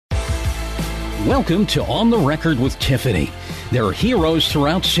Welcome to On the Record with Tiffany. There are heroes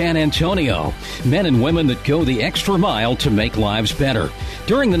throughout San Antonio, men and women that go the extra mile to make lives better.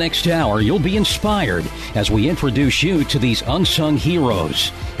 During the next hour, you'll be inspired as we introduce you to these unsung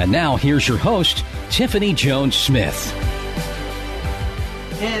heroes. And now, here's your host, Tiffany Jones-Smith.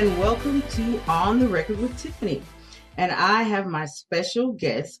 And welcome to On the Record with Tiffany. And I have my special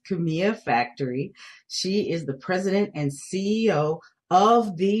guest, Camilla Factory. She is the president and CEO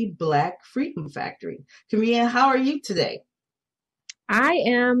of the Black Freedom Factory. Camilla, how are you today? I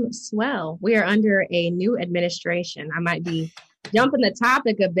am swell. We are under a new administration. I might be jumping the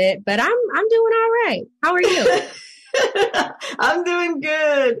topic a bit, but I'm doing all right. How are you? I'm doing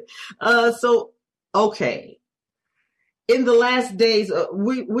good. Okay. In the last days,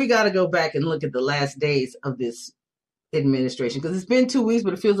 we got to go back and look at the last days of this administration, because it's been 2 weeks,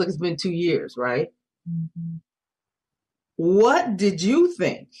 but it feels like it's been 2 years, right? Mm-hmm. What did you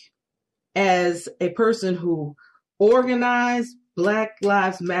think as a person who organized Black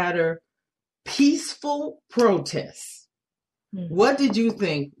Lives Matter peaceful protests? Mm-hmm. What did you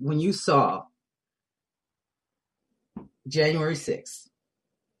think when you saw January 6th?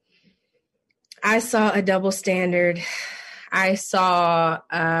 I saw a double standard. I saw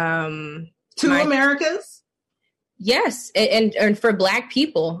two Americas. Yes. And for Black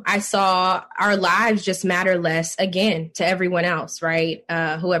people, I saw our lives just matter less again to everyone else, right?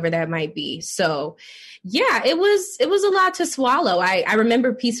 Whoever that might be. So yeah, it was a lot to swallow. I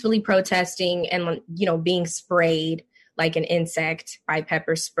remember peacefully protesting and, being sprayed like an insect by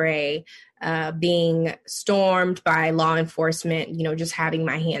pepper spray, being stormed by law enforcement, just having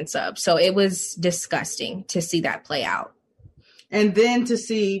my hands up. So it was disgusting to see that play out. And then to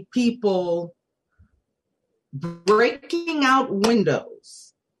see people breaking out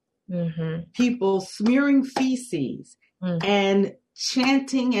windows, mm-hmm. people smearing feces, mm-hmm. and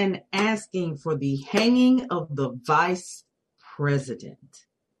chanting and asking for the hanging of the vice president.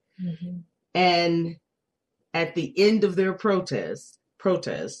 Mm-hmm. And at the end of their protest, quote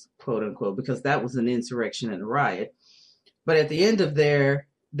unquote, because that was an insurrection and a riot, but at the end of their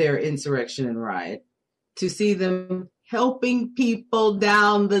insurrection and riot, to see them helping people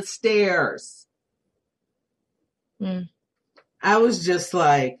down the stairs. Mm. I was just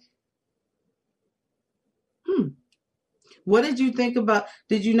like, what did you think about?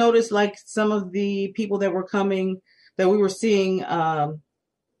 Did you notice like some of the people that were coming, that we were seeing,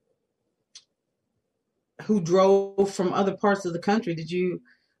 who drove from other parts of the country?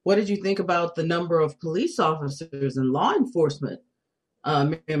 What did you think about the number of police officers and law enforcement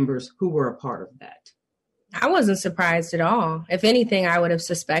members who were a part of that? I wasn't surprised at all. If anything, I would have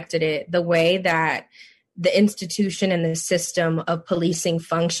suspected it. The way that the institution and the system of policing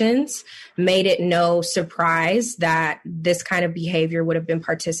functions made it no surprise that this kind of behavior would have been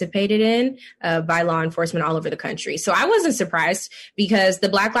participated in by law enforcement all over the country. So I wasn't surprised, because the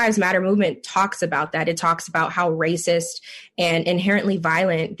Black Lives Matter movement talks about that. It talks about how racist and inherently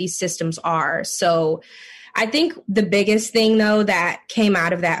violent these systems are. So I think the biggest thing, though, that came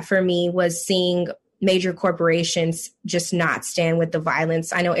out of that for me was seeing major corporations just not stand with the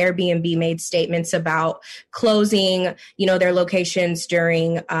violence. I know Airbnb made statements about closing, their locations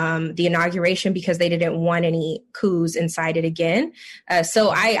during the inauguration because they didn't want any coups inside it again.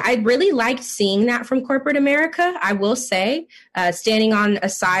 So I really liked seeing that from corporate America. I will say, standing on a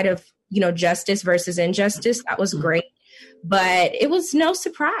side of, justice versus injustice, that was great. But it was no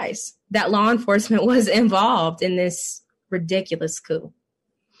surprise that law enforcement was involved in this ridiculous coup.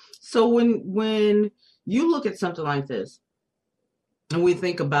 So when you look at something like this, and we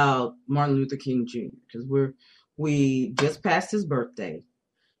think about Martin Luther King Jr., because we just passed his birthday,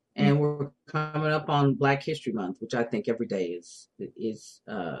 and we're coming up on Black History Month, which I think every day is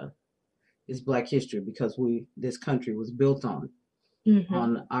Black History, because this country was built on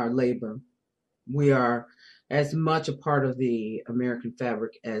our labor. We are as much a part of the American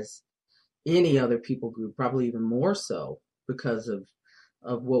fabric as any other people group, probably even more so because of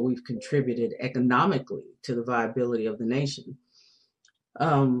what we've contributed economically to the viability of the nation.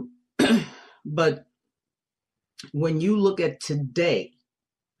 But when you look at today,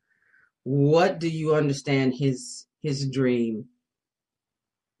 what do you understand his dream?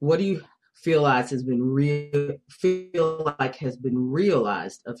 What do you feel like has been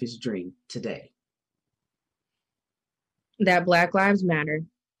realized of his dream today? That Black Lives Matter,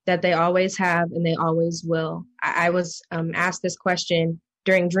 that they always have and they always will. I was asked this question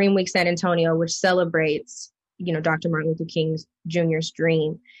during Dream Week San Antonio, which celebrates, Dr. Martin Luther King Jr.'s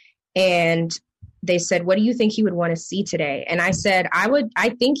dream. And they said, what do you think he would want to see today? And I said, I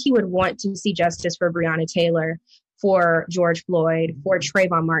think he would want to see justice for Breonna Taylor, for George Floyd, for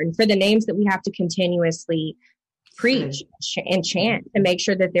Trayvon Martin, for the names that we have to continuously preach and chant to make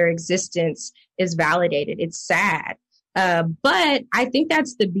sure that their existence is validated. It's sad. But I think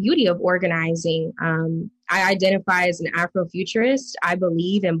that's the beauty of organizing. I identify as an Afrofuturist. I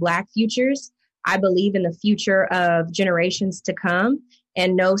believe in Black futures. I believe in the future of generations to come,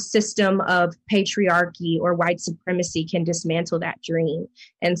 and no system of patriarchy or white supremacy can dismantle that dream.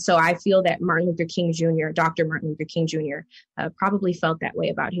 And so I feel that Martin Luther King Jr., Dr. Martin Luther King Jr., probably felt that way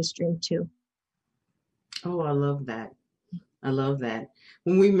about his dream too. Oh, I love that. I love that.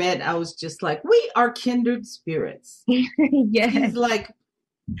 When we met, I was just like, we are kindred spirits. Yes. He's like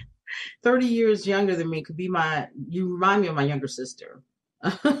 30 years younger than me. You remind me of my younger sister.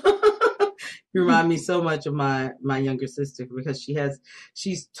 You remind me so much of my younger sister, because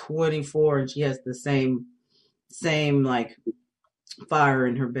she's 24 and she has the same like fire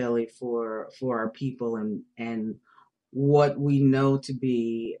in her belly for our people and what we know to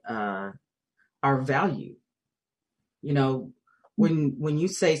be our value. You know, when you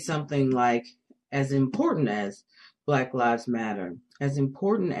say something like, as important as Black Lives Matter, as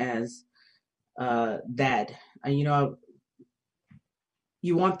important as that, you know,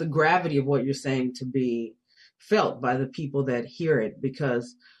 you want the gravity of what you're saying to be felt by the people that hear it,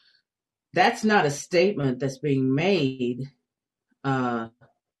 because that's not a statement that's being made for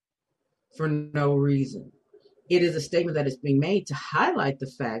no reason. It is a statement that is being made to highlight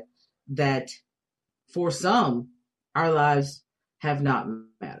the fact that for some, our lives have not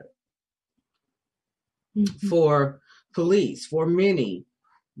mattered. Mm-hmm. For police, for many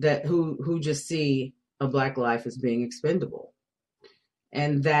that who just see a Black life as being expendable.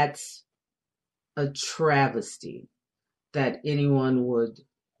 And that's a travesty that anyone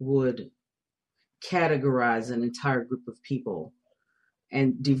would categorize an entire group of people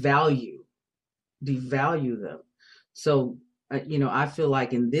and devalue them. So, you know, I feel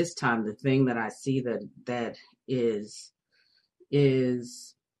like in this time, the thing that I see that is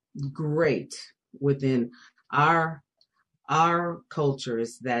great within our culture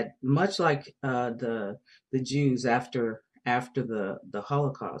is that, much like the Jews after the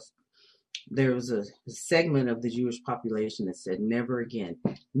Holocaust, there was a segment of the Jewish population that said, never again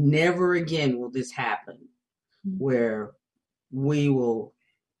will this happen, where we will,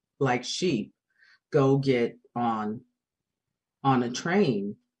 like sheep, go get on a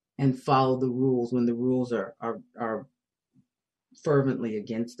train and follow the rules when the rules are fervently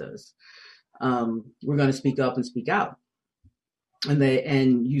against us. We're going to speak up and speak out.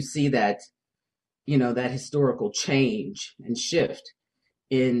 And you see that, you know, that historical change and shift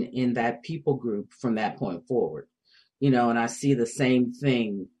in that people group from that point forward, you know, and I see the same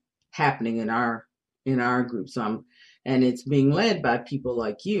thing happening in our group. And it's being led by people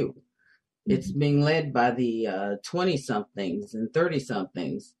like you. It's being led by the 20-somethings and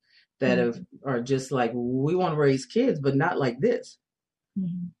 30-somethings that are just like, we want to raise kids, but not like this.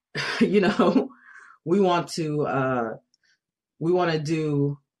 Mm-hmm. You know, we want to have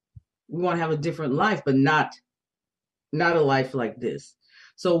a different life, but not a life like this.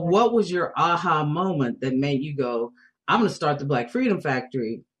 So what was your aha moment that made you go, I'm going to start the Black Freedom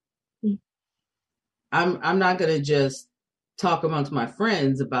Factory? Mm-hmm. I'm not going to just talk amongst my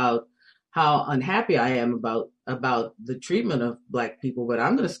friends about how unhappy I am about the treatment of Black people, but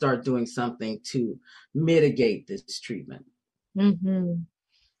I'm going to start doing something to mitigate this treatment. Mm-hmm.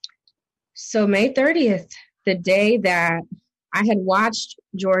 So May 30th, the day that I had watched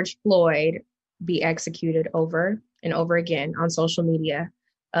George Floyd be executed over and over again on social media,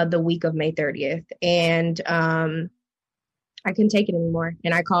 the week of May 30th. And I couldn't take it anymore.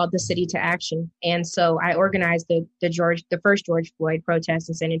 And I called the city to action. And so I organized the first George Floyd protest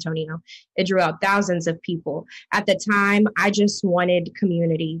in San Antonio. It drew out thousands of people. At the time, I just wanted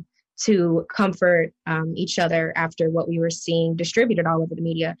community to comfort each other after what we were seeing distributed all over the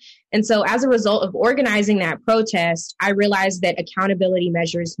media. And so as a result of organizing that protest, I realized that accountability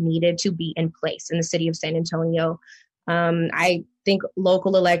measures needed to be in place in the city of San Antonio. I think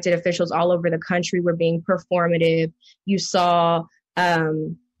local elected officials all over the country were being performative. You saw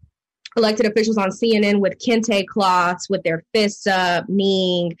elected officials on CNN with kente cloths, with their fists up,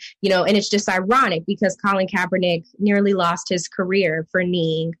 kneeing, you know, and it's just ironic because Colin Kaepernick nearly lost his career for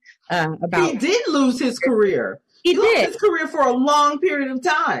kneeing. He did lose his career. He lost his career for a long period of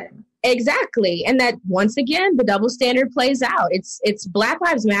time. Exactly. And that, once again, the double standard plays out. It's Black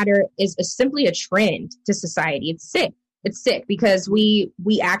Lives Matter is simply a trend to society. It's sick. It's sick because we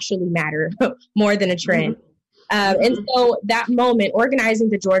actually matter more than a trend. And so that moment, organizing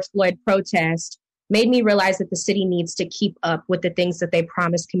the George Floyd protest made me realize that the city needs to keep up with the things that they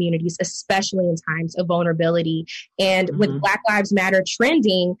promise communities, especially in times of vulnerability. And with Black Lives Matter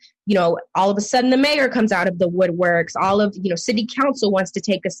trending, all of a sudden the mayor comes out of the woodworks. All of, city council wants to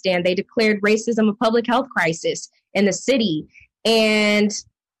take a stand. They declared racism a public health crisis in the city. And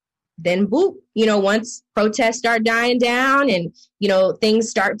then boop, once protests start dying down and, things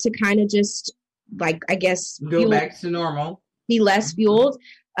start to kind of just go back to normal, be less fueled.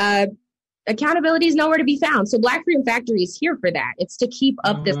 Accountability is nowhere to be found. So Black Freedom Factory is here for that. It's to keep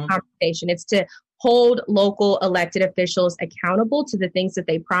up this conversation. It's to hold local elected officials accountable to the things that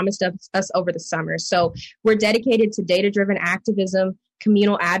they promised us over the summer. So we're dedicated to data-driven activism,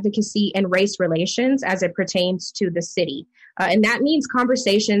 communal advocacy, and race relations as it pertains to the city. And that means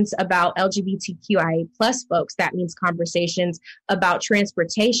conversations about LGBTQIA plus folks. That means conversations about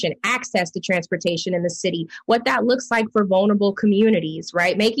transportation, access to transportation in the city, what that looks like for vulnerable communities,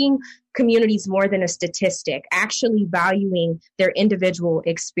 right? Making communities more than a statistic, actually valuing their individual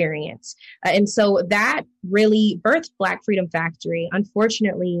experience. And so that really birthed Black Freedom Factory.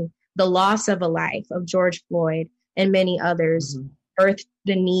 Unfortunately, the loss of a life of George Floyd and many others birthed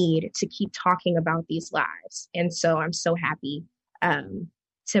the need to keep talking about these lives. And so I'm so happy to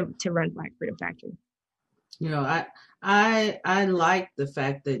run Black Freedom Factory. I like the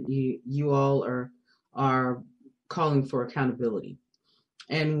fact that you all are calling for accountability.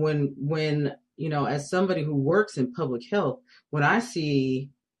 And when as somebody who works in public health, when I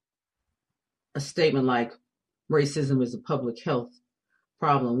see a statement like racism is a public health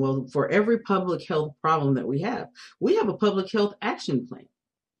problem, well, for every public health problem that we have a public health action plan.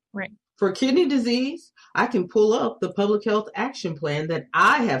 Right. For kidney disease, I can pull up the public health action plan that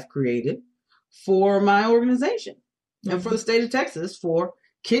I have created for my organization and for the state of Texas for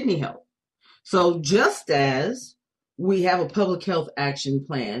kidney health. So just as we have a public health action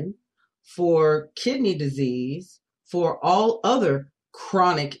plan for kidney disease, for all other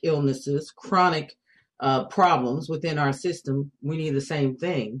chronic illnesses, chronic problems within our system, we need the same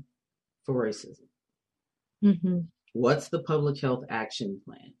thing for racism. What's the public health action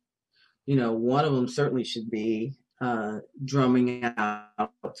plan? One of them certainly should be drumming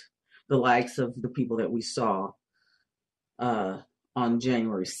out the likes of the people that we saw on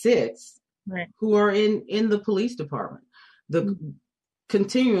January 6th, right, who are in the police department.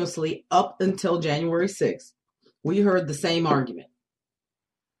 Continuously up until January 6th, we heard the same argument.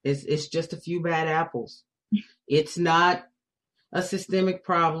 It's just a few bad apples. It's not a systemic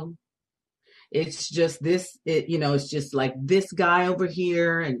problem. It's just this, it's just like this guy over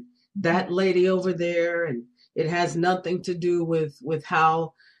here and that lady over there. And it has nothing to do with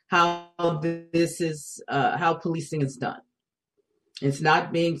how this is, how policing is done. It's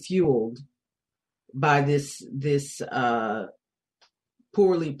not being fueled by this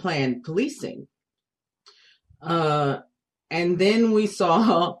poorly planned policing. And then we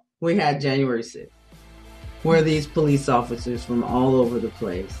had January 6th, where these police officers from all over the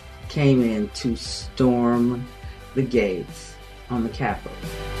place came in to storm the gates on the Capitol.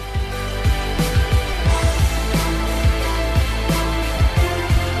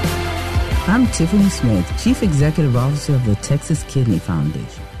 I'm Tiffany Smith, Chief Executive Officer of the Texas Kidney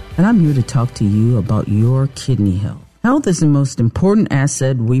Foundation, and I'm here to talk to you about your kidney health. Health is the most important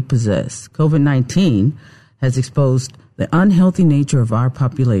asset we possess. COVID-19 has exposed the unhealthy nature of our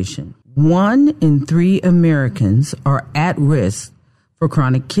population. 1 in 3 Americans are at risk for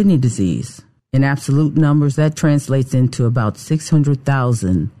chronic kidney disease. In absolute numbers, that translates into about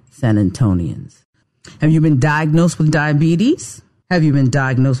 600,000 San Antonians. Have you been diagnosed with diabetes? Have you been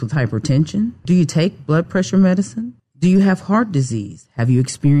diagnosed with hypertension? Do you take blood pressure medicine? Do you have heart disease? Have you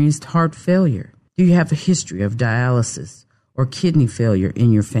experienced heart failure? Do you have a history of dialysis or kidney failure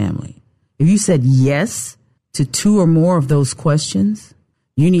in your family? If you said yes to 2 or more of those questions,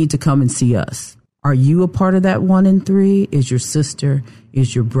 you need to come and see us. Are you a part of that 1 in 3? Is your sister?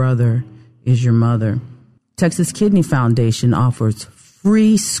 Is your brother? Is your mother? Texas Kidney Foundation offers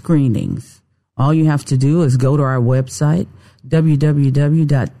free screenings. All you have to do is go to our website,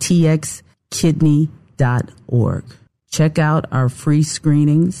 www.txkidney.org. Check out our free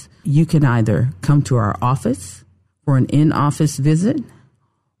screenings. You can either come to our office for an in-office visit,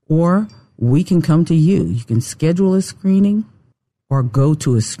 or we can come to you. You can schedule a screening or go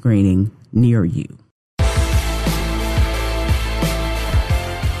to a screening near you.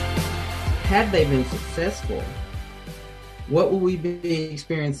 Had they been successful, what will we be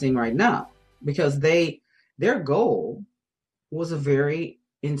experiencing right now? Because their goal was a very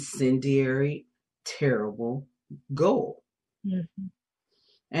incendiary, terrible goal. Mm-hmm.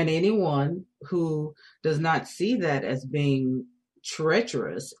 And anyone who does not see that as being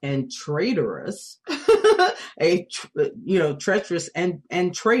treacherous and traitorous, treacherous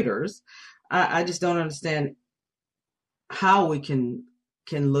and traitors. I just don't understand how we can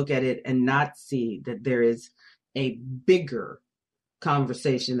look at it and not see that there is a bigger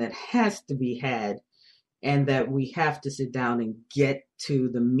conversation that has to be had, and that we have to sit down and get to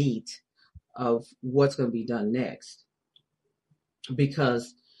the meat of what's going to be done next.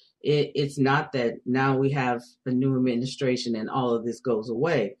 Because it's not that now we have a new administration and all of this goes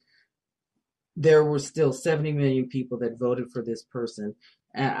away. There were still 70 million people that voted for this person.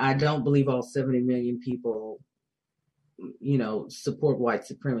 And I don't believe all 70 million people, support white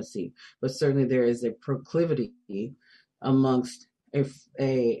supremacy, but certainly there is a proclivity amongst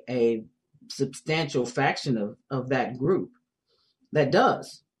a substantial faction of that group that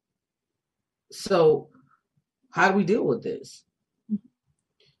does. So how do we deal with this?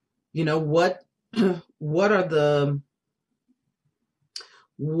 What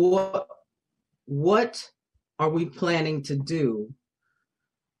are we planning to do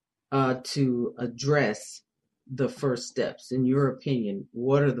to address the first steps? In your opinion,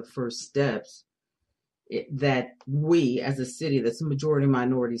 what are the first steps that we, as a city that's a majority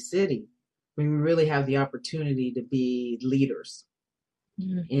minority city, we really have the opportunity to be leaders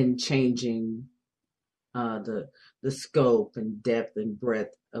in changing the scope and depth and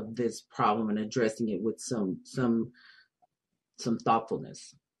breadth of this problem and addressing it with some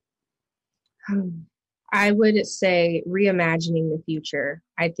thoughtfulness? I would say reimagining the future.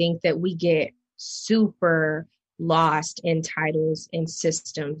 I think that we get super lost in titles and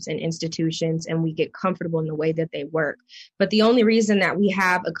systems and institutions, and we get comfortable in the way that they work. But the only reason that we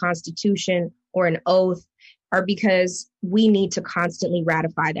have a constitution or an oath are because we need to constantly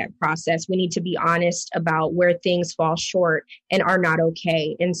ratify that process. We need to be honest about where things fall short and are not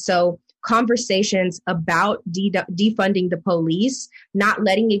okay. And so conversations about defunding the police, not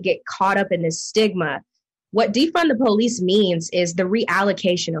letting it get caught up in this stigma. What defund the police means is the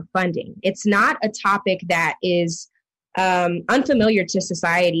reallocation of funding. It's not a topic that is unfamiliar to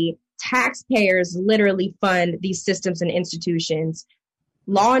society. Taxpayers literally fund these systems and institutions.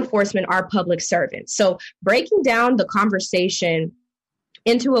 Law enforcement are public servants. So breaking down the conversation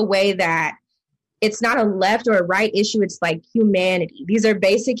into a way that it's not a left or a right issue, it's like humanity. These are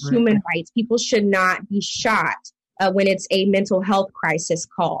basic human rights. People should not be shot when it's a mental health crisis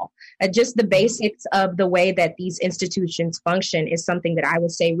call. Just the basics of the way that these institutions function is something that I would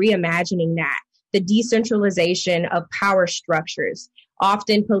say reimagining that. The decentralization of power structures.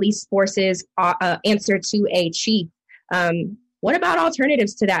 Often police forces answer to a chief. What about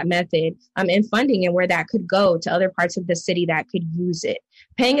alternatives to that method and funding and where that could go to other parts of the city that could use it?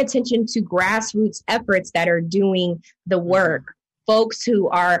 Paying attention to grassroots efforts that are doing the work, folks who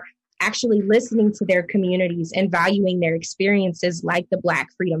are actually listening to their communities and valuing their experiences, like the Black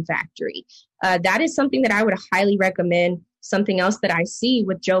Freedom Factory. That is something that I would highly recommend. Something else that I see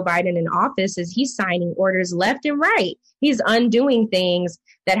with Joe Biden in office is he's signing orders left and right. He's undoing things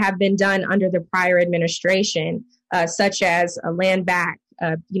that have been done under the prior administration, such as a land back,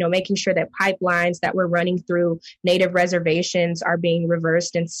 making sure that pipelines that were running through native reservations are being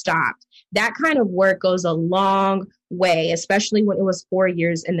reversed and stopped. That kind of work goes a long way, especially when it was 4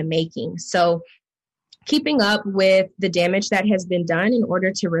 years in the making. So keeping up with the damage that has been done in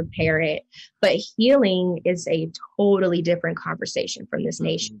order to repair it. But healing is a totally different conversation from this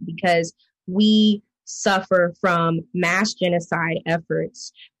nation, because we suffer from mass genocide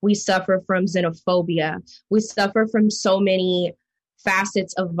efforts. We suffer from xenophobia. We suffer from so many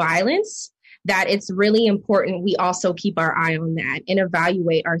facets of violence that it's really important we also keep our eye on that and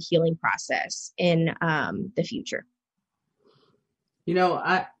evaluate our healing process in the future.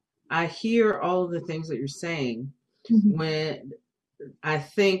 I hear all of the things that you're saying when I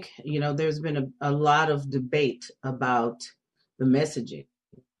think, there's been a lot of debate about the messaging,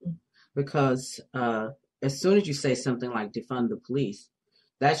 because as soon as you say something like defund the police,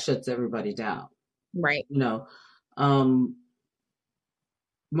 that shuts everybody down. Right.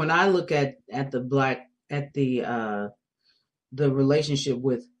 When I look at the relationship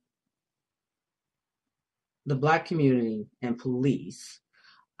with the Black community and police,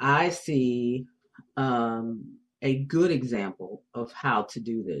 I see a good example of how to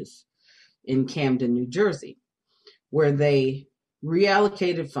do this in Camden, New Jersey, where they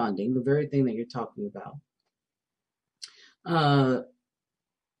reallocated funding, the very thing that you're talking about.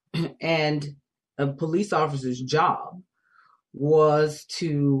 And a police officer's job was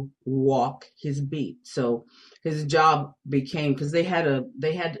to walk his beat. So his job became, because they had a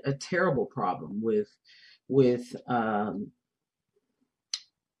terrible problem with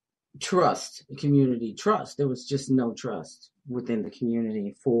trust, community trust. There was just no trust within the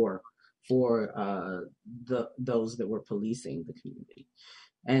community for those that were policing the community.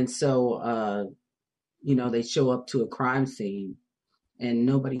 And so, they show up to a crime scene and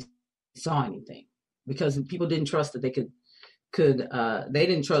nobody saw anything because people didn't trust that they could they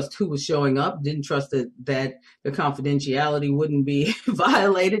didn't trust who was showing up, didn't trust that their confidentiality wouldn't be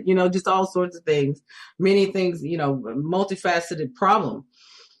violated, just all sorts of things, many things, multifaceted problem.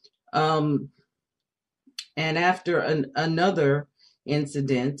 And after another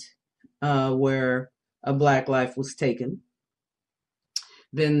incident where a Black life was taken,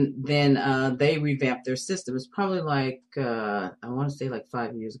 then they revamped their system. It's probably like, I want to say like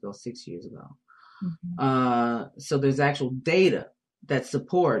 5 years ago, 6 years ago. Mm-hmm. So there's actual data that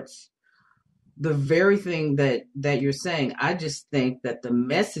supports the very thing that you're saying. I just think that the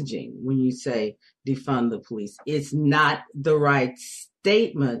messaging, when you say defund the police, it's not the right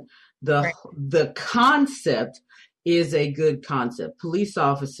statement. The concept is a good concept. Police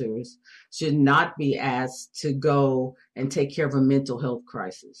officers should not be asked to go and take care of a mental health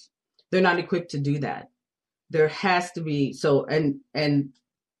crisis. They're not equipped to do that. There has to be and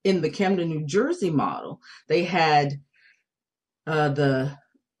in the Camden, New Jersey model, they had the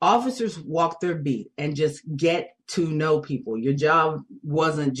officers walk their beat and just get to know people. Your job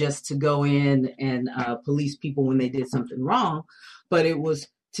wasn't just to go in and police people when they did something wrong, but it was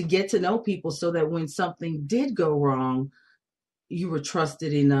to get to know people so that when something did go wrong, you were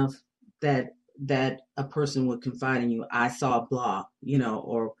trusted enough that a person would confide in you. I saw blah,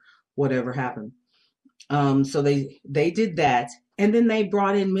 or whatever happened. So they did that. And then they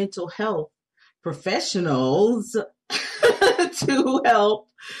brought in mental health professionals to help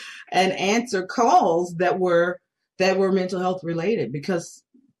and answer calls that were mental health related, because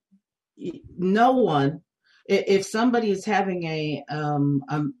no one, if somebody is having a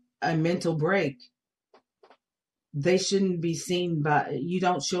mental break, they shouldn't be seen you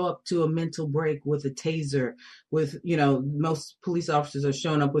don't show up to a mental break with a taser, with, most police officers are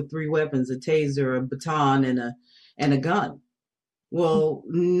showing up with 3 weapons, a taser, a baton, and a gun. Well,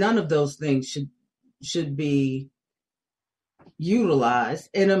 none of those things should be utilized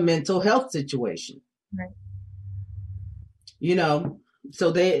in a mental health situation. Right.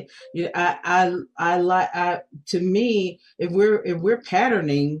 So to me, if we're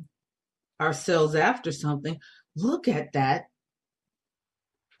patterning ourselves after something, look at that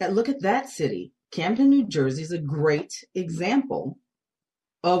city. Camden, New Jersey is a great example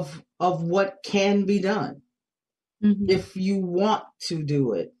of what can be done. Mm-hmm. If you want to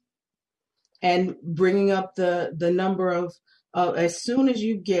do it. And bringing up the number of as soon as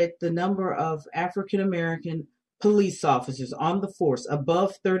you get the number of African-American police officers on the force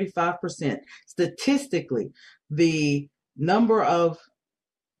above 35%, statistically, the number of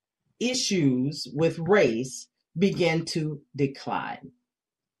issues with race begin to decline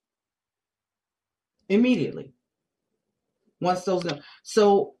immediately. Once those,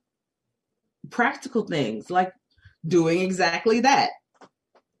 so practical things like doing exactly that,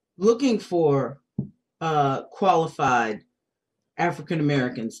 looking for qualified African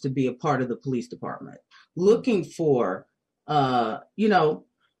Americans to be a part of the police department, looking for,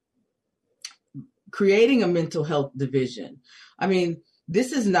 creating a mental health division. I mean,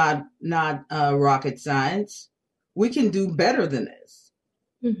 this is not rocket science. We can do better than this.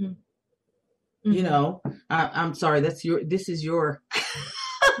 Mm-hmm. Mm-hmm. I'm sorry. This is your.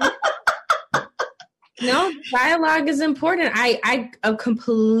 No, dialogue is important. I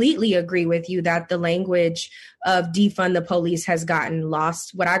completely agree with you that the language of defund the police has gotten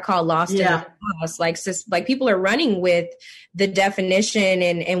lost, what I call lost in the sauce. Like people are running with the definition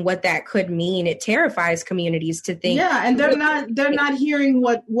and what that could mean. It terrifies communities to think. Yeah, and they're not hearing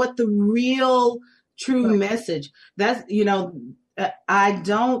what the real true message. That's,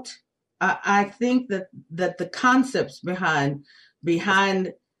 I think that the concepts behind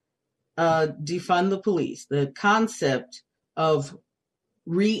defund the police, the concept of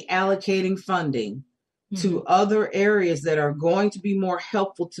reallocating funding mm-hmm. to other areas that are going to be more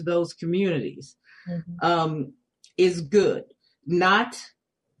helpful to those communities mm-hmm. Is good. Not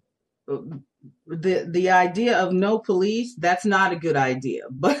the idea of no police, that's not a good idea.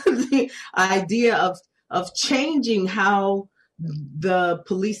 But the idea of changing how the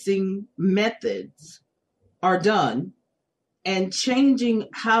policing methods are done and changing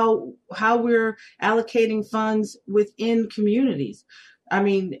how we're allocating funds within communities. I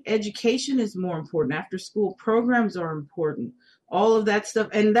mean, education is more important. After school programs are important. All of that stuff.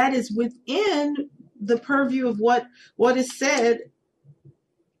 And that is within the purview of what is said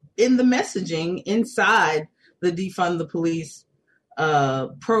in the messaging inside the defund the police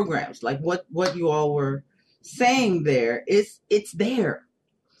programs, like what you all were saying there. It's there.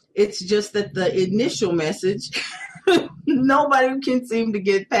 It's just that the initial message, nobody can seem to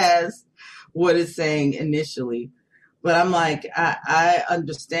get past what it's saying initially. But I'm like, I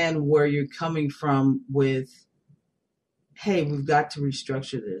understand where you're coming from with, hey, we've got to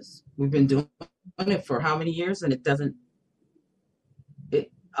restructure this. We've been doing it for how many years, and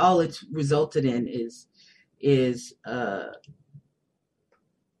all it's resulted in is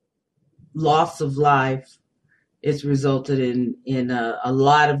loss of life. It's resulted in a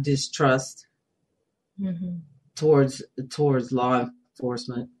lot of distrust towards law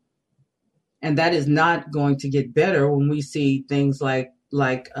enforcement, and that is not going to get better when we see things like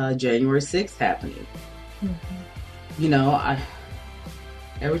January 6th happening. You know,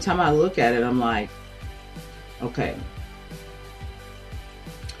 every time I look at it, I'm like, okay,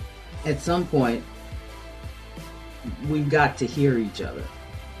 at some point we've got to hear each other.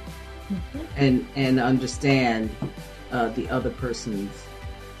 And understand the other person's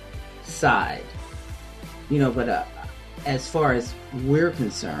side, you know. But as far as we're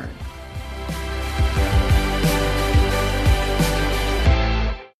concerned,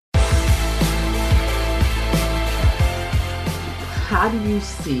 how do you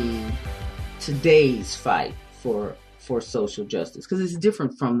see today's fight for social justice? Because it's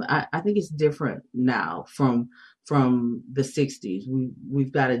different from, I think it's different now from the 60s.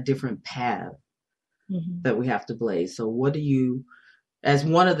 We've got a different path that we have to blaze. So what do you, as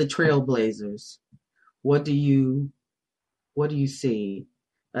one of the trailblazers, what do you see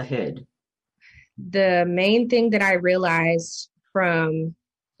ahead? The main thing that I realized from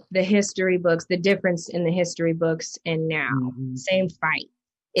the history books, the difference in the history books and now, same fight,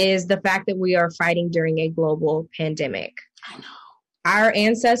 is the fact that we are fighting during a global pandemic. I know. Our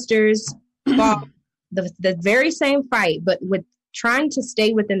ancestors fought the very same fight, but with trying to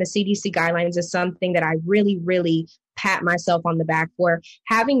stay within the CDC guidelines is something that I really, really pat myself on the back for.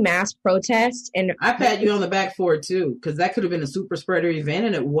 Having mass protests, and I pat you on the back for it too, because that could have been a super spreader event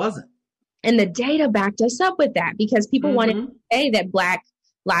and it wasn't. And the data backed us up with that, because people wanted to say that Black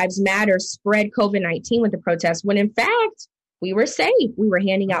Lives Matter spread COVID-19 with the protests, when in fact, we were safe. We were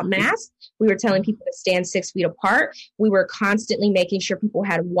handing out masks. We were telling people to stand 6 feet apart. We were constantly making sure people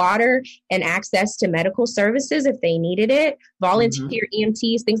had water and access to medical services if they needed it, volunteer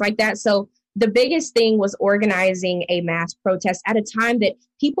EMTs, things like that. So the biggest thing was organizing a mass protest at a time that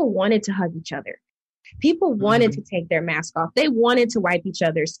people wanted to hug each other. People wanted to take their mask off. They wanted to wipe each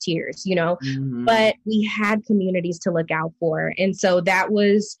other's tears, you know, but we had communities to look out for. And so that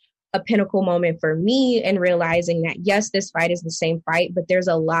was a pinnacle moment for me in realizing that, yes, this fight is the same fight, but there's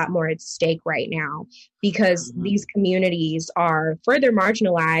a lot more at stake right now, because these communities are further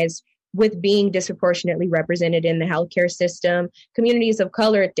marginalized with being disproportionately represented in the healthcare system. Communities of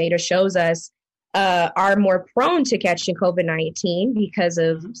color, data shows us, are more prone to catching COVID-19 because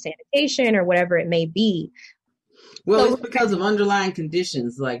of sanitation or whatever it may be. Well, so, it's because of underlying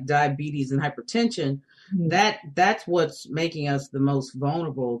conditions like diabetes and hypertension. That's what's making us the most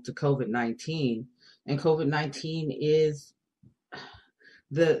vulnerable to COVID-19. And COVID-19 is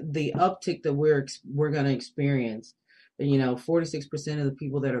the uptick that we're going to experience. You know, 46% of the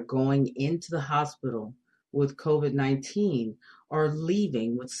people that are going into the hospital with COVID-19 are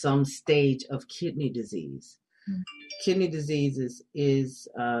leaving with some stage of kidney disease. Kidney disease is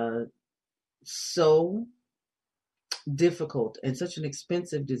so difficult and such an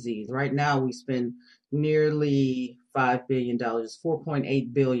expensive disease. Right now, we spend nearly $5 billion,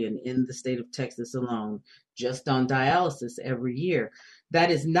 $4.8 billion in the state of Texas alone, just on dialysis every year. That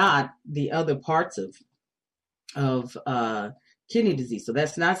is not the other parts of kidney disease. So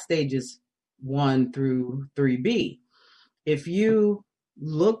that's not stages 1 through 3B. If you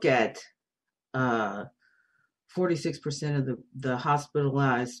look at 46% of the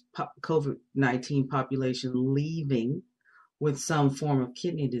hospitalized COVID-19 population leaving with some form of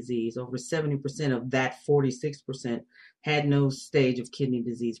kidney disease, over 70% of that 46% had no stage of kidney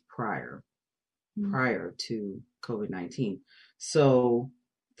disease prior to COVID-19. So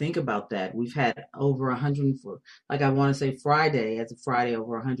think about that. We've had over 104, like I want to say Friday, as of Friday,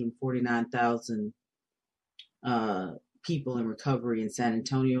 over 149,000 people in recovery in San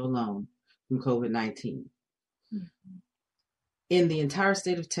Antonio alone from COVID-19. In the entire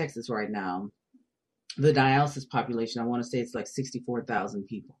state of Texas right now, the dialysis population, I want to say it's like 64,000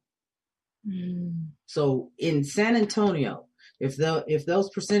 people. So in San Antonio, if those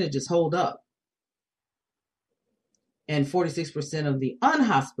percentages hold up, and 46% of the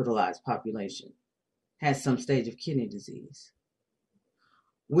unhospitalized population has some stage of kidney disease,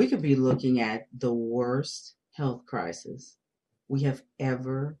 we could be looking at the worst health crisis we have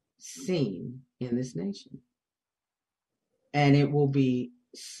ever seen in this nation. And it will be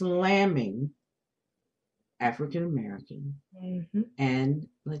slamming African American and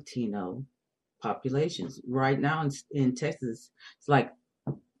Latino populations. Right now in Texas, it's like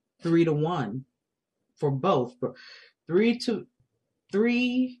 3-1 for both. 3-1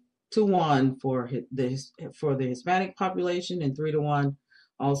 for the Hispanic population, and 3-1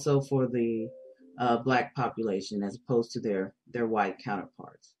 also for the Black population, as opposed to their white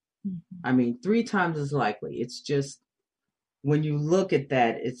counterparts. I mean, 3 times as likely. It's just, when you look at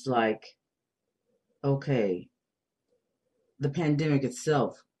that, it's like, okay, the pandemic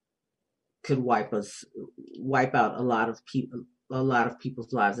itself could wipe out a lot of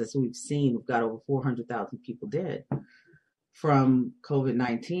people's lives. As we've seen, we've got over 400,000 people dead from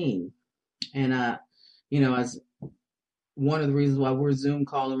COVID-19. And as one of the reasons why we're Zoom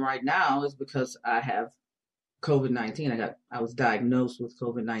calling right now is because I have COVID-19. I was diagnosed with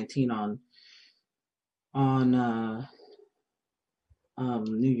COVID-19 on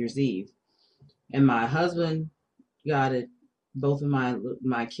New Year's Eve, and my husband got it. Both of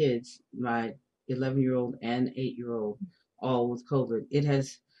my kids, my 11-year-old and 8-year-old, all with COVID. It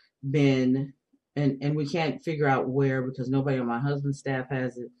has been, and we can't figure out where, because nobody on my husband's staff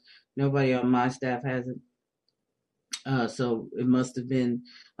has it, nobody on my staff has it. So it must have been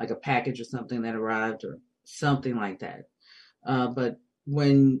like a package or something that arrived or something like that. But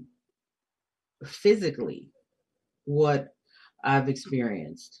when physically, what I've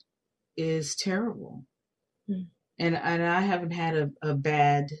experienced is terrible. And I haven't had a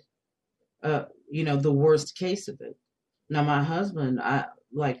bad, the worst case of it. Now, my husband,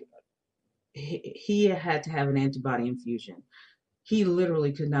 he had to have an antibody infusion. He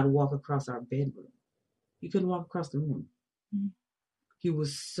literally could not walk across our bedroom. He couldn't walk across the room. He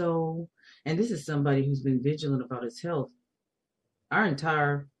was and this is somebody who's been vigilant about his health our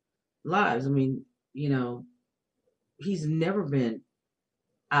entire lives. I mean, he's never been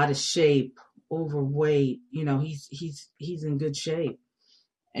out of shape, overweight. He's in good shape.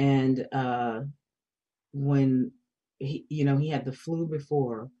 And when he had the flu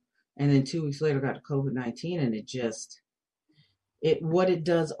before, and then 2 weeks later got COVID-19, and what it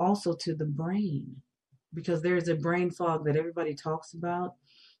does also to the brain, because there's a brain fog that everybody talks about,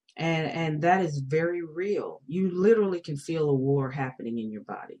 and that is very real. You literally can feel a war happening in your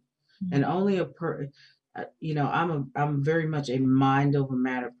body, and only I'm very much a mind over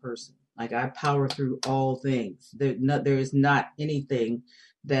matter person. Like, I power through all things. There is not anything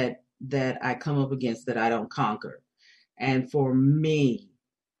that I come up against that I don't conquer. And for me,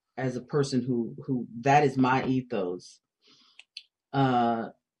 as a person who that is my ethos,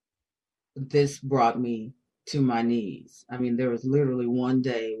 this brought me to my knees. I mean, there was literally one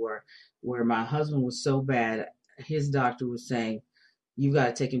day where my husband was so bad, his doctor was saying, "You got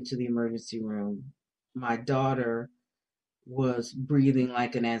to take him to the emergency room." My daughter was breathing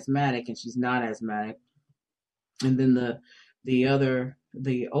like an asthmatic, and she's not asthmatic. And then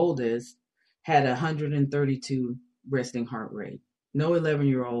the oldest had 132 resting heart rate. No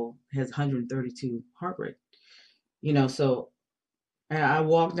 11-year-old has 132 heart rate. So I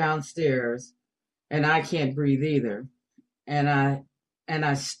walked downstairs, and I can't breathe either. And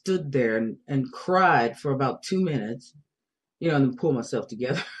I stood there and cried for about 2 minutes, and then pulled myself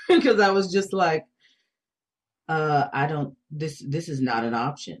together because I was just like, this is not an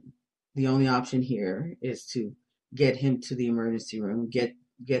option. The only option here is to get him to the emergency room, get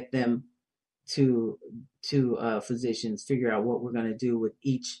them to physicians, figure out what we're going to do with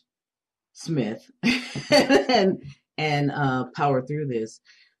each Smith, and power through this,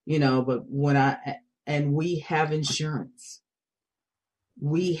 but and we have insurance.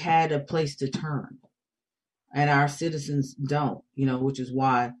 We had a place to turn, and our citizens don't, which is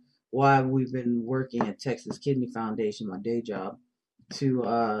why we've been working at Texas Kidney Foundation, my day job,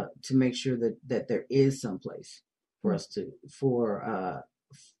 to make sure that there is some place for us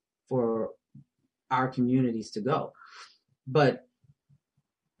for our communities to go. But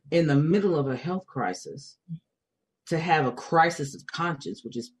in the middle of a health crisis, to have a crisis of conscience,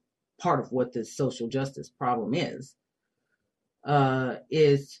 which is part of what this social justice problem is I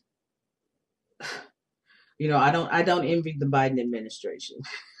don't envy the Biden administration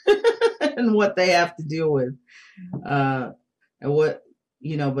and what they have to deal with, and what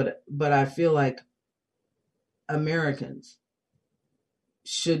but I feel like Americans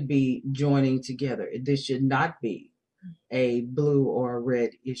should be joining together. This should not be a blue or a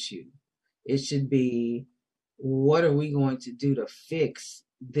red issue. It should be, what are we going to do to fix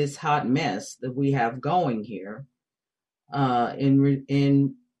this hot mess that we have going here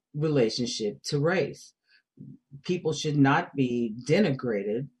in relationship to race? people should not be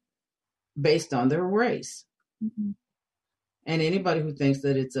denigrated based on their race. Mm-hmm. And anybody who thinks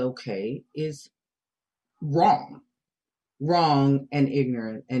that it's okay is wrong and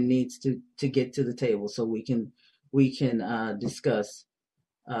ignorant, and needs to get to the table so we can discuss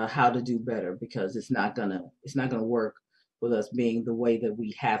how to do better, because it's not gonna work with us being the way that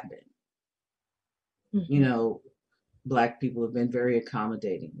we have been. Mm-hmm. You know, Black people have been very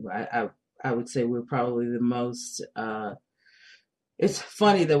accommodating. I would say we're probably the most. It's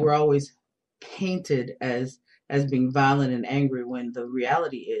funny that we're always painted as being violent and angry, when the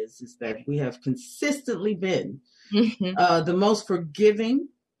reality is that we have consistently been the most forgiving.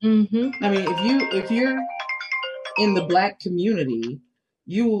 Mm-hmm. I mean, if you're in the Black community,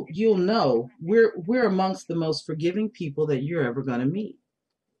 you'll know we're amongst the most forgiving people that you're ever going to meet.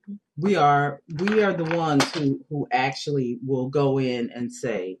 We are the ones who actually will go in and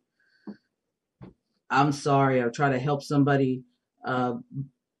say, I'm sorry, or try to help somebody.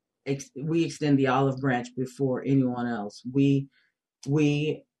 We extend the olive branch before anyone else. We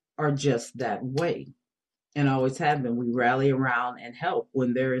are just that way, and always have been. We rally around and help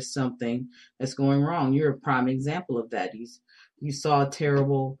when there is something that's going wrong. You're a prime example of that. You saw a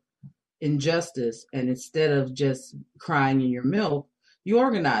terrible injustice, and instead of just crying in your milk, you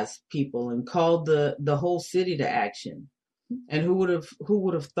organized people and called the whole city to action. And who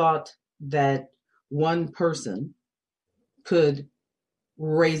would have thought that one person could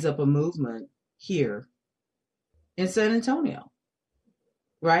raise up a movement here in San Antonio,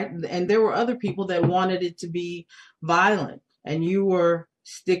 right? And there were other people that wanted it to be violent, and you were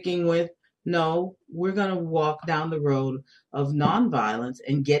sticking with, no, we're going to walk down the road of nonviolence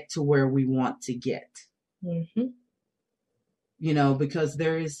and get to where we want to get. Mm-hmm. You know, because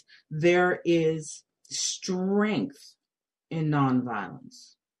there is strength in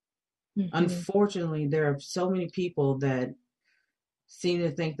nonviolence. Mm-hmm. Unfortunately, there are so many people that seem to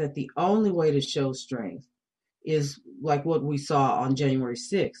think that the only way to show strength is like what we saw on January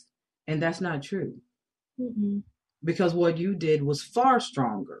 6th. And that's not true. Mm-hmm. Because what you did was far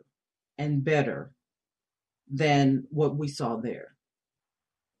stronger and better than what we saw there.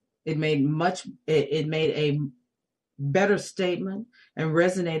 It made a better statement and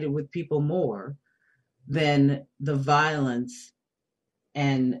resonated with people more than the violence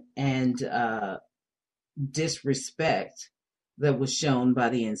and disrespect that was shown by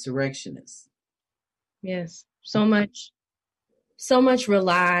the insurrectionists. Yes, so much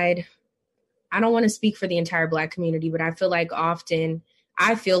relied. I don't want to speak for the entire Black community, but I feel like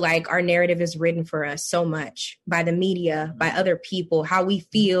our narrative is written for us so much by the media, by other people, how we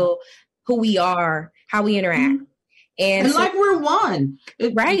feel, who we are, how we interact. Mm-hmm. And so, like we're one.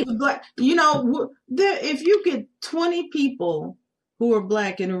 Right. You know, if you get 20 people who are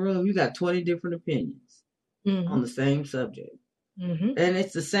Black in a room, you got 20 different opinions on the same subject. Mm-hmm. And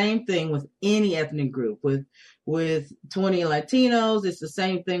it's the same thing with any ethnic group. With 20 Latinos, it's the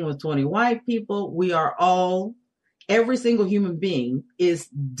same thing with 20 white people. We are all, every single human being is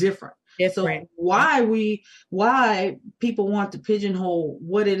different. So why people want to pigeonhole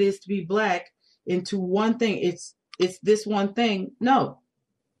what it is to be Black into one thing? It's this one thing. No,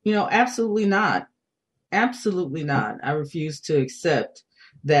 absolutely not. Absolutely not. I refuse to accept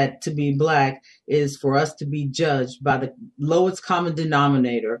that to be Black is for us to be judged by the lowest common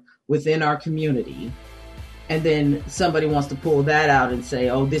denominator within our community. And then somebody wants to pull that out and say,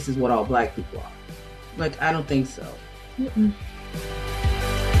 oh, this is what all Black people are. Like, I don't think so. Mm-mm.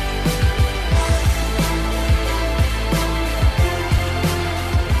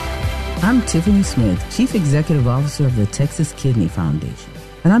 I'm Tiffany Smith, Chief Executive Officer of the Texas Kidney Foundation,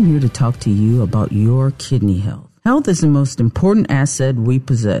 and I'm here to talk to you about your kidney health. Health is the most important asset we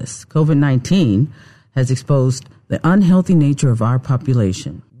possess. COVID-19 has exposed the unhealthy nature of our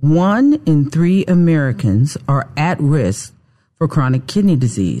population. 1 in 3 Americans are at risk for chronic kidney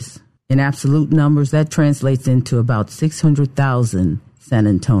disease. In absolute numbers, that translates into about 600,000 San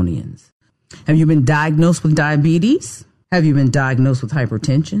Antonians. Have you been diagnosed with diabetes? Have you been diagnosed with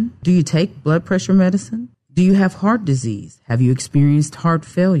hypertension? Do you take blood pressure medicine? Do you have heart disease? Have you experienced heart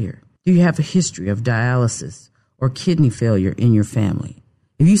failure? Do you have a history of dialysis or kidney failure in your family?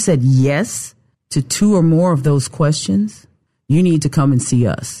 If you said yes to 2 or more of those questions, you need to come and see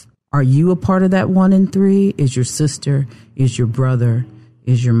us. Are you a part of that 1 in 3? Is your sister? Is your brother?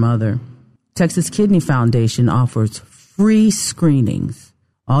 Is your mother? Texas Kidney Foundation offers free screenings.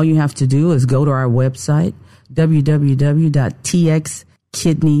 All you have to do is go to our website,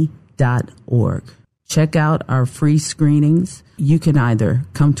 www.txkidney.org. Check out our free screenings. You can either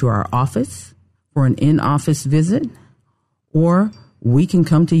come to our office for an in-office visit, or we can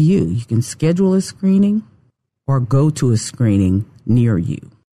come to you. You can schedule a screening or go to a screening near you.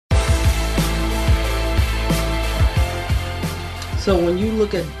 So when you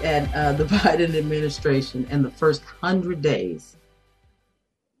look at the Biden administration and the first 100 days,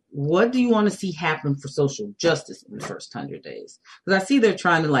 what do you want to see happen for social justice in the first 100 days? Because I see they're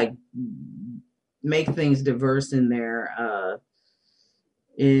trying to make things diverse in their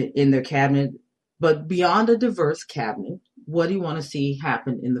cabinet. But beyond a diverse cabinet, what do you want to see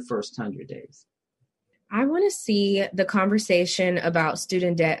happen in the first 100 days? I want to see the conversation about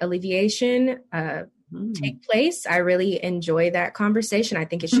student debt alleviation take place. I really enjoy that conversation. I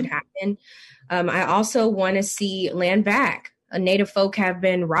think it should happen. I also want to see land back. Native folk have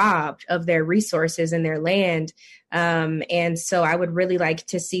been robbed of their resources and their land. And so I would really like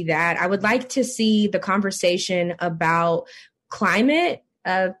to see that. I would like to see the conversation about climate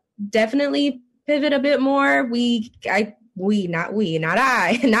definitely pivot a bit more. Not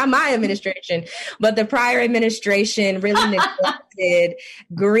my administration, but the prior administration really neglected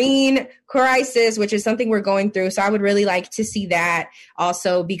green crisis, which is something we're going through. So I would really like to see that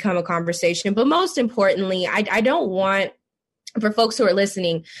also become a conversation. But most importantly, I don't want, for folks who are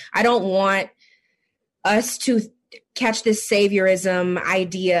listening, I don't want us to catch this saviorism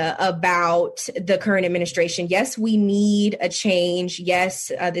idea about the current administration. Yes, we need a change.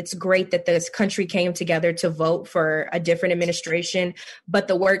 Yes, it's great that this country came together to vote for a different administration, but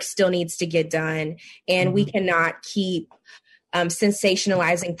the work still needs to get done. And we cannot keep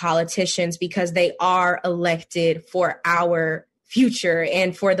sensationalizing politicians because they are elected for our future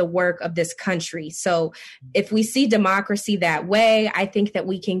and for the work of this country. So if we see democracy that way, I think that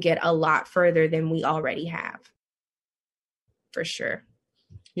we can get a lot further than we already have. For sure.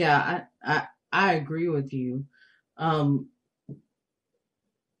 Yeah, I agree with you. When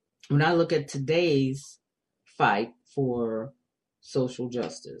I look at today's fight for social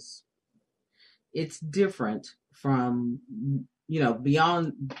justice, it's different from,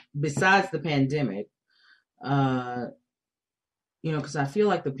 besides the pandemic, because I feel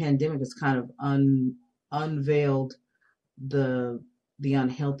like the pandemic has kind of unveiled the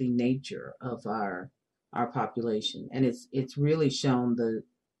unhealthy nature of our population, and it's really shown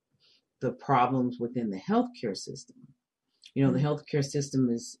the problems within the healthcare system. The healthcare system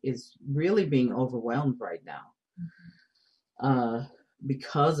is really being overwhelmed right now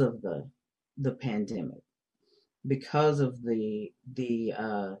because of the pandemic, because of the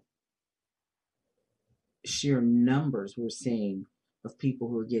sheer numbers we're seeing of people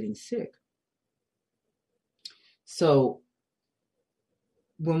who are getting sick. So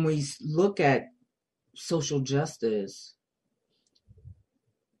when we look at social justice,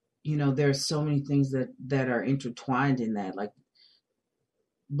 there's so many things that are intertwined in that. Like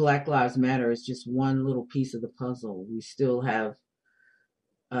Black Lives Matter is just one little piece of the puzzle. We still have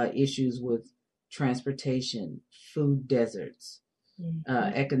issues with transportation, food deserts,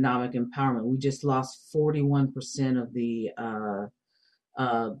 economic empowerment. We just lost 41% of the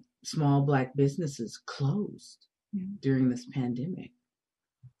small Black businesses closed during this pandemic.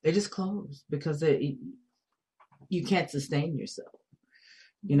 They just closed because you can't sustain yourself,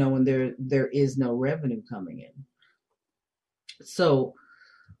 when there is no revenue coming in. So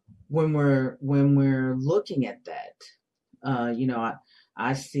when we're looking at that,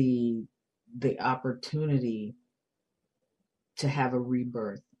 I see the opportunity to have a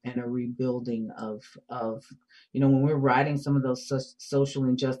rebirth and a rebuilding of when we're writing some of those social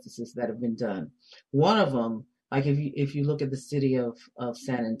injustices that have been done. One of them, like if you look at the city of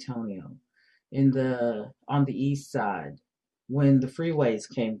San Antonio, on the east side, when the freeways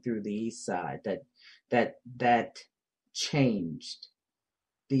came through the east side, that changed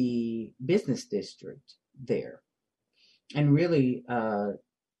the business district there, and really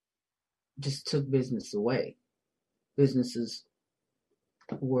just took business away. Businesses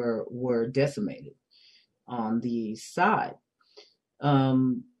were decimated on the east side.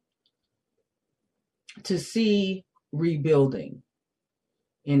 To see rebuilding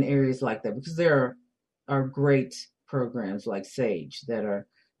in areas like that, because there are great programs like SAGE that are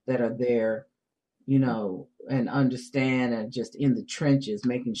there, and understand and just in the trenches,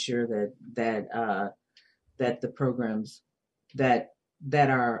 making sure that the programs that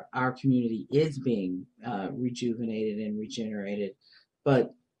our community is being rejuvenated and regenerated.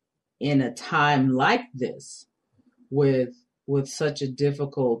 But in a time like this, with such a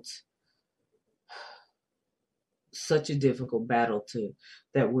difficult battle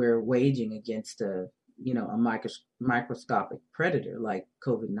that we're waging against a microscopic predator like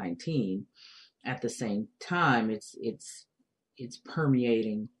COVID-19, at the same time it's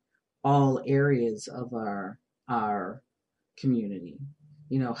permeating all areas of our community.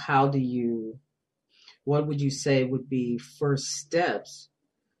 How do you what would you say would be first steps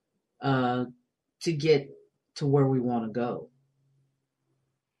to get to where we want to go?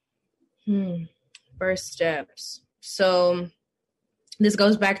 First steps. So this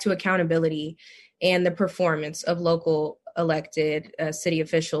goes back to accountability and the performance of local elected city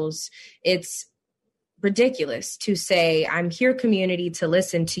officials. It's ridiculous to say, I'm here, community, to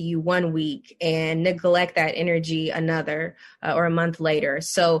listen to you 1 week and neglect that energy another or a month later.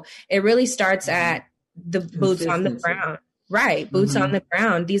 So it really starts at the boots on the ground. Right. Boots on the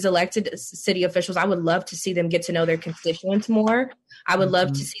ground. These elected city officials, I would love to see them get to know their constituents more. I would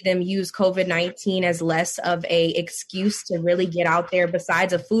love to see them use COVID-19 as less of a excuse to really get out there,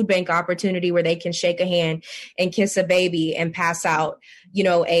 besides a food bank opportunity where they can shake a hand and kiss a baby and pass out,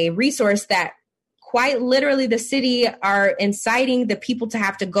 a resource that quite literally the city are inciting the people to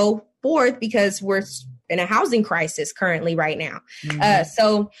have to go forth because we're in a housing crisis currently right now.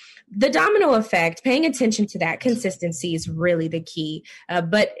 So the domino effect, paying attention to that consistency is really the key.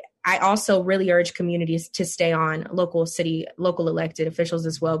 But I also really urge communities to stay on local elected officials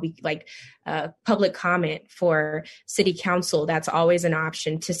as well. Public comment for city council. That's always an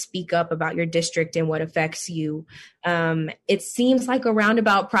option to speak up about your district and what affects you. It seems like a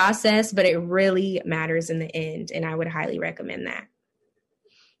roundabout process, but it really matters in the end. And I would highly recommend that.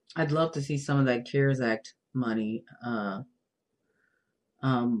 I'd love to see some of that CARES Act money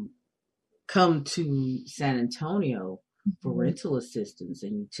come to San Antonio for rental assistance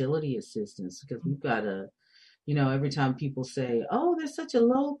and utility assistance, because we've got every time people say, oh, there's such a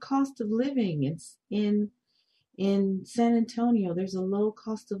low cost of living, it's in San Antonio, there's a low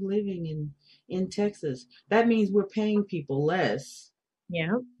cost of living in Texas. That means we're paying people less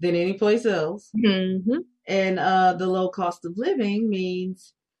than any place else. And the low cost of living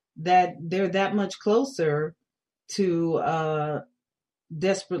means that they're that much closer to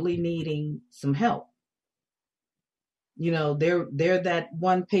desperately needing some help. They're that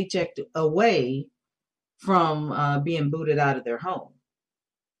one paycheck away from being booted out of their home.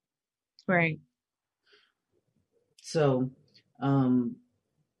 Right. So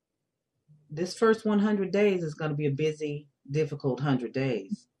this first 100 days is going to be a busy, difficult 100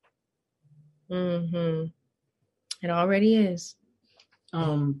 days. It already is.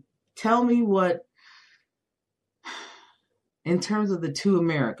 Tell me what, in terms of the two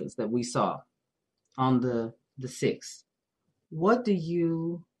Americas that we saw on the 6th, what do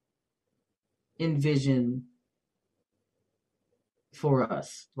you envision for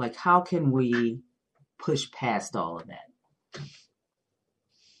us? Like, how can we push past all of that?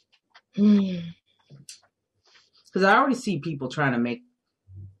 Because I already see people trying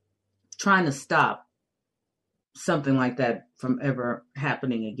to stop something like that from ever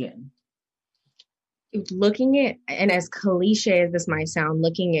happening again. Looking at, and as cliche as this might sound,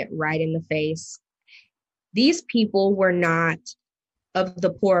 looking it right in the face, these people were not of the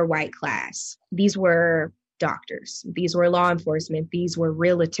poor white class. These were doctors. These were law enforcement. These were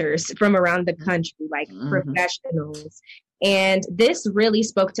realtors from around the country, professionals. And this really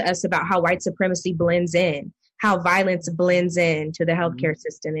spoke to us about how white supremacy blends in, how violence blends in to the healthcare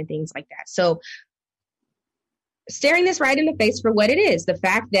system and things like that. So staring this right in the face for what it is, the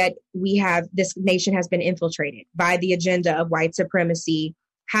fact that this nation has been infiltrated by the agenda of white supremacy,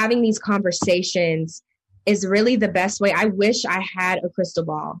 having these conversations is really the best way. I wish I had a crystal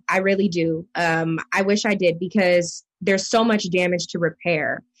ball. I really do. I wish I did, because there's so much damage to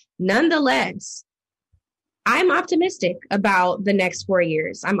repair. Nonetheless, I'm optimistic about the next 4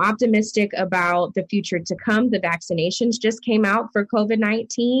 years. I'm optimistic about the future to come. The vaccinations just came out for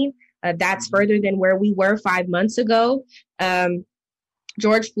COVID-19. That's further than where we were 5 months ago.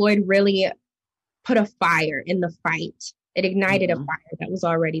 George Floyd really put a fire in the fight. It ignited a fire that was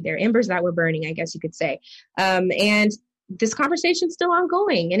already there, embers that were burning, I guess you could say. And this conversation is still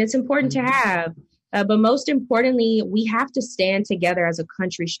ongoing, and it's important to have. But most importantly, we have to stand together as a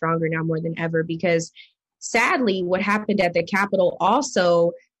country stronger now more than ever, because sadly, what happened at the Capitol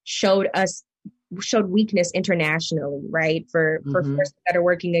also showed weakness internationally, right? For forces that are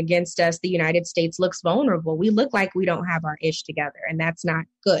working against us, the United States looks vulnerable. We look like we don't have our ish together, and that's not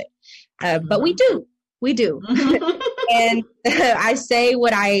good. But we do. And I say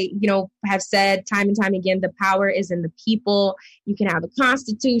what I, have said time and time again, the power is in the people. You can have a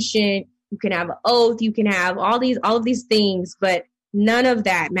constitution, you can have an oath, you can have all of these things, but none of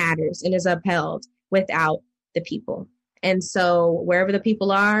that matters and is upheld without the people. And so wherever the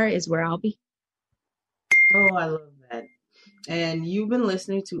people are is where I'll be. Oh, I love that. And you've been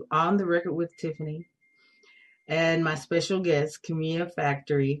listening to On the Record with Tiffany and my special guest, Kamiah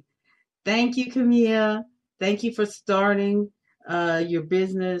Factory. Thank you, Kamiah. Thank you for starting your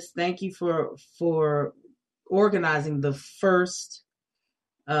business. Thank you for organizing the first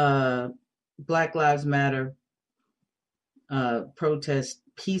Black Lives Matter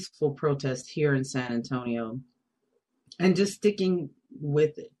peaceful protest here in San Antonio, and just sticking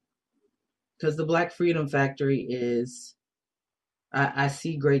with it. Because the Black Freedom Factory is, I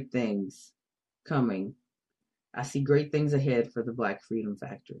see great things coming. I see great things ahead for the Black Freedom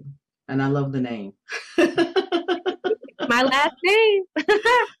Factory. And I love the name. My last name.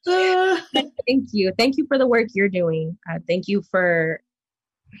 Thank you. Thank you for the work you're doing. Thank you for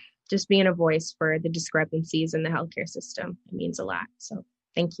just being a voice for the discrepancies in the healthcare system. It means a lot. So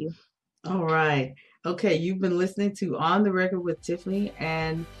thank you. All right. Okay. You've been listening to On the Record with Tiffany,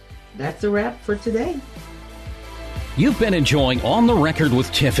 and that's a wrap for today. You've been enjoying On the Record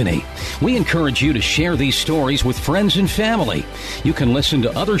with Tiffany. We encourage you to share these stories with friends and family. You can listen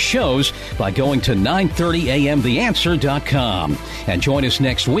to other shows by going to 930amtheanswer.com. And join us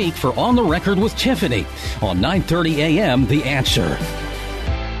next week for On the Record with Tiffany on 930 AM The Answer.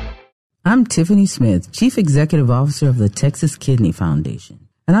 I'm Tiffany Smith, Chief Executive Officer of the Texas Kidney Foundation,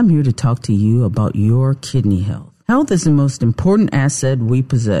 and I'm here to talk to you about your kidney health. Health is the most important asset we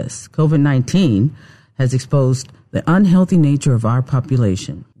possess. COVID-19 has exposed the unhealthy nature of our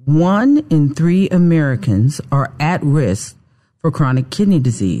population. 1 in 3 Americans are at risk for chronic kidney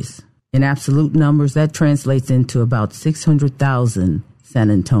disease. In absolute numbers, that translates into about 600,000 San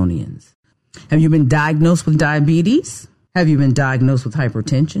Antonians. Have you been diagnosed with diabetes? Have you been diagnosed with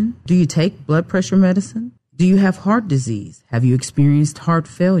hypertension? Do you take blood pressure medicine? Do you have heart disease? Have you experienced heart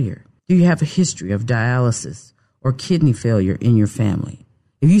failure? Do you have a history of dialysis or kidney failure in your family?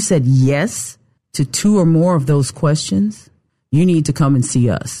 If you said yes to 2 or more of those questions, you need to come and see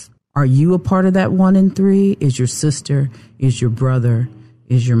us. Are you a part of that 1 in 3? Is your sister? Is your brother?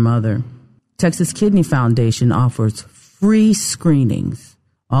 Is your mother? Texas Kidney Foundation offers free screenings.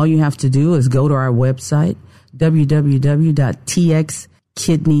 All you have to do is go to our website,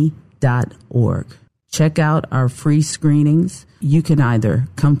 www.txkidney.org. Check out our free screenings. You can either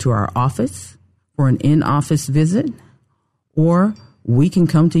come to our office for an in-office visit, or we can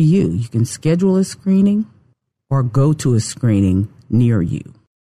come to you. You can schedule a screening or go to a screening near you.